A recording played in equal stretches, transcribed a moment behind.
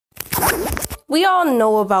we all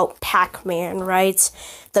know about Pac-Man, right?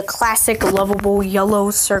 The classic lovable yellow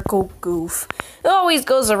circle goof. It always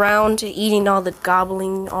goes around eating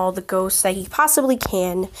gobbling all the ghosts that he possibly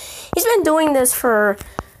can. He's been doing this for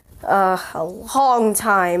a long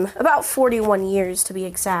time, about 41 years to be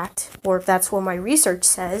exact, or if that's what my research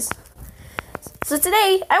says. So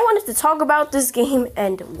today, I wanted to talk about this game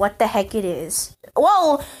and what the heck it is.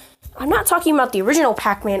 Well, I'm not talking about the original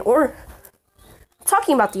Pac-Man, I'm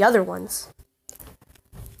talking about the other ones.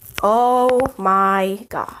 Oh my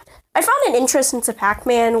god. I found an interest into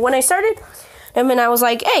Pac-Man when I started him, and I was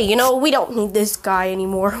like, hey, we don't need this guy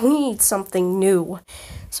anymore. We need something new.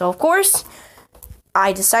 So, of course,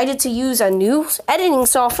 I decided to use a new editing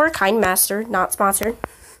software, KineMaster, not sponsored.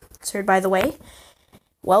 Sponsored, by the way.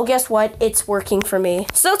 Well, guess what? It's working for me.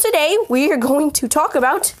 So today, we are going to talk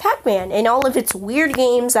about Pac-Man and all of its weird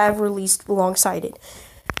games that I've released alongside it.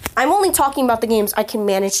 I'm only talking about the games I can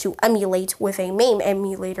manage to emulate with a MAME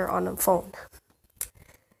emulator on a phone.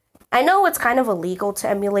 I know it's kind of illegal to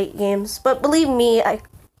emulate games, but believe me,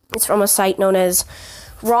 it's from a site known as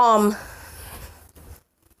ROM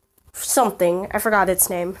something. I forgot its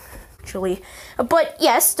name, actually. But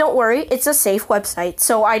yes, don't worry, it's a safe website,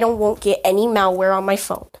 so I won't get any malware on my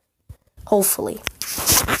phone. Hopefully.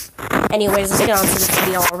 Anyways, let's get on to the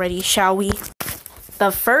video already, shall we?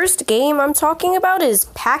 The first game I'm talking about is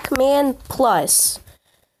Pac-Man Plus.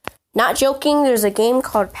 Not joking, there's a game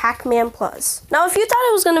called Pac-Man Plus. Now, if you thought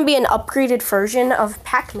it was going to be an upgraded version of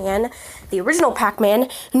Pac-Man, the original Pac-Man,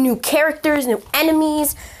 new characters, new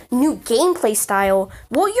enemies, new gameplay style,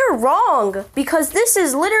 well, you're wrong, because this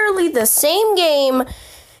is literally the same game,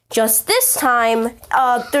 just this time,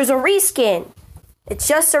 there's a reskin. It's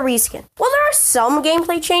just a reskin. Well, there are some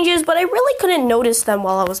gameplay changes, but I really couldn't notice them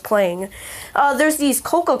while I was playing. There's these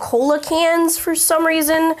Coca-Cola cans for some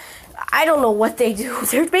reason. I don't know what they do.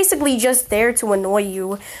 They're basically just there to annoy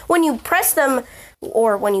you. When you press them,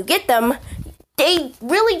 or when you get them, they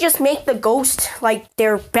really just make the ghost, like,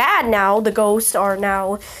 they're bad now. The ghosts are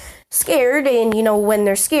now scared, and, when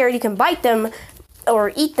they're scared, you can bite them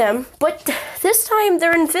or eat them. But this time,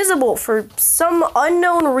 they're invisible for some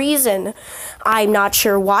unknown reason. I'm not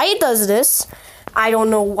sure why it does this. I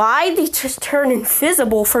don't know why they just turn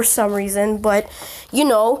invisible for some reason, but,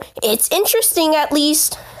 it's interesting at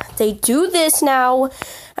least. They do this now.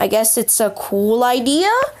 I guess it's a cool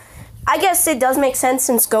idea. I guess it does make sense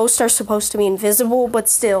since ghosts are supposed to be invisible, but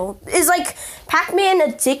still. Is, Pac-Man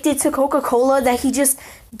addicted to Coca-Cola that he just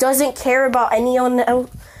doesn't care about anyone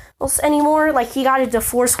else anymore? Like, he got a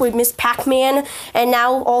divorce with Miss Pac-Man, and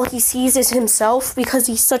now all he sees is himself because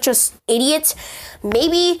he's such a idiot?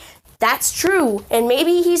 Maybe that's true, and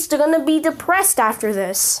maybe he's gonna be depressed after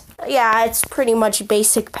this. Yeah, it's pretty much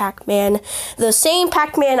basic Pac-Man. The same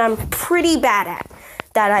Pac-Man I'm pretty bad at,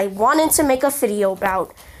 that I wanted to make a video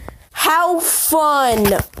about. How fun!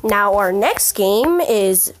 Now, our next game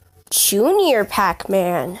is Junior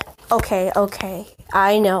Pac-Man. Okay,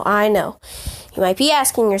 I know. You might be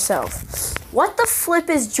asking yourself, what the flip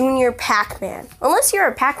is Junior Pac-Man? Unless you're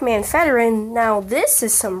a Pac-Man veteran, now this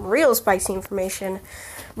is some real spicy information.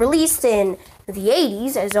 Released in the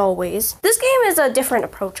 80s, as always, this game is a different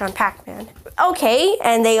approach on Pac-Man. Okay,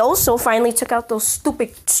 and they also finally took out those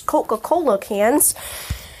stupid Coca-Cola cans.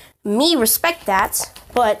 Me respect that,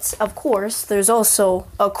 but of course, there's also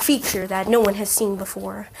a feature that no one has seen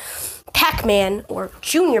before. Pac-Man, or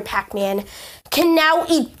Junior Pac-Man, can now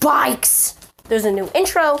eat bikes! There's a new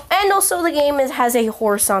intro, and also the game has a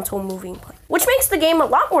horizontal moving plane, which makes the game a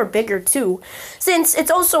lot more bigger too, since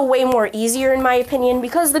it's also way more easier in my opinion,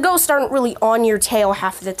 because the ghosts aren't really on your tail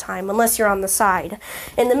half of the time, unless you're on the side.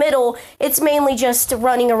 In the middle, it's mainly just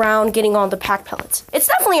running around getting all the Pac pellets. It's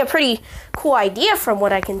definitely a pretty cool idea from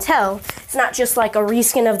what I can tell. It's not just like a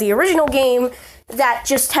reskin of the original game that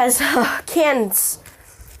just has cans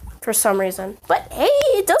for some reason. But hey,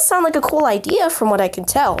 it does sound like a cool idea from what I can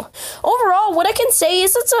tell. Overall, what I can say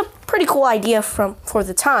is it's a pretty cool idea for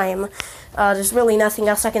the time. There's really nothing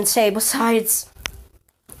else I can say besides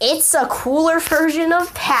it's a cooler version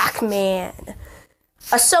of Pac-Man.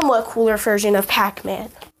 A somewhat cooler version of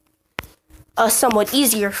Pac-Man. A somewhat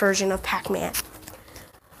easier version of Pac-Man.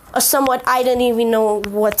 A somewhat, I didn't even know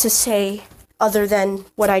what to say other than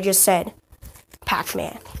what I just said.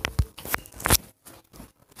 Pac-Man.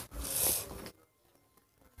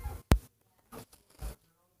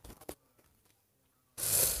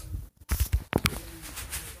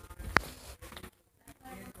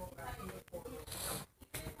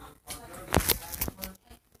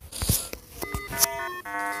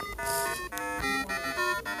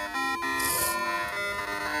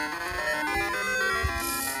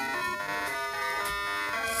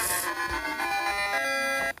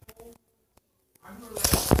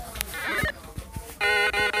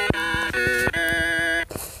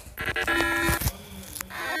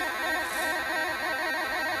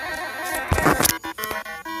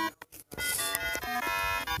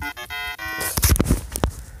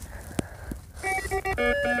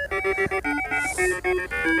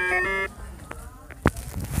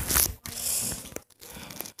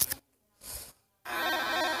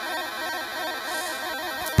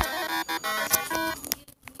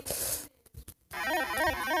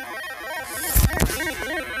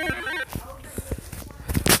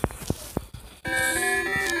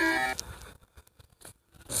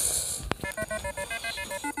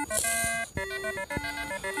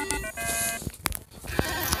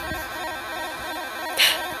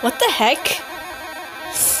 heck?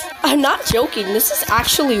 I'm not joking. This is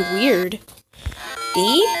actually weird.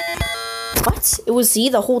 D? What? It was Z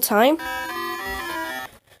the whole time?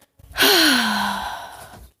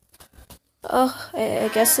 Oh, I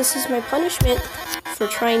guess this is my punishment for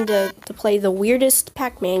trying to play the weirdest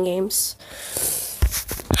Pac-Man games.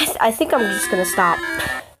 I think I'm just gonna stop.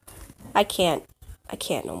 I can't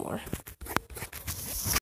no more.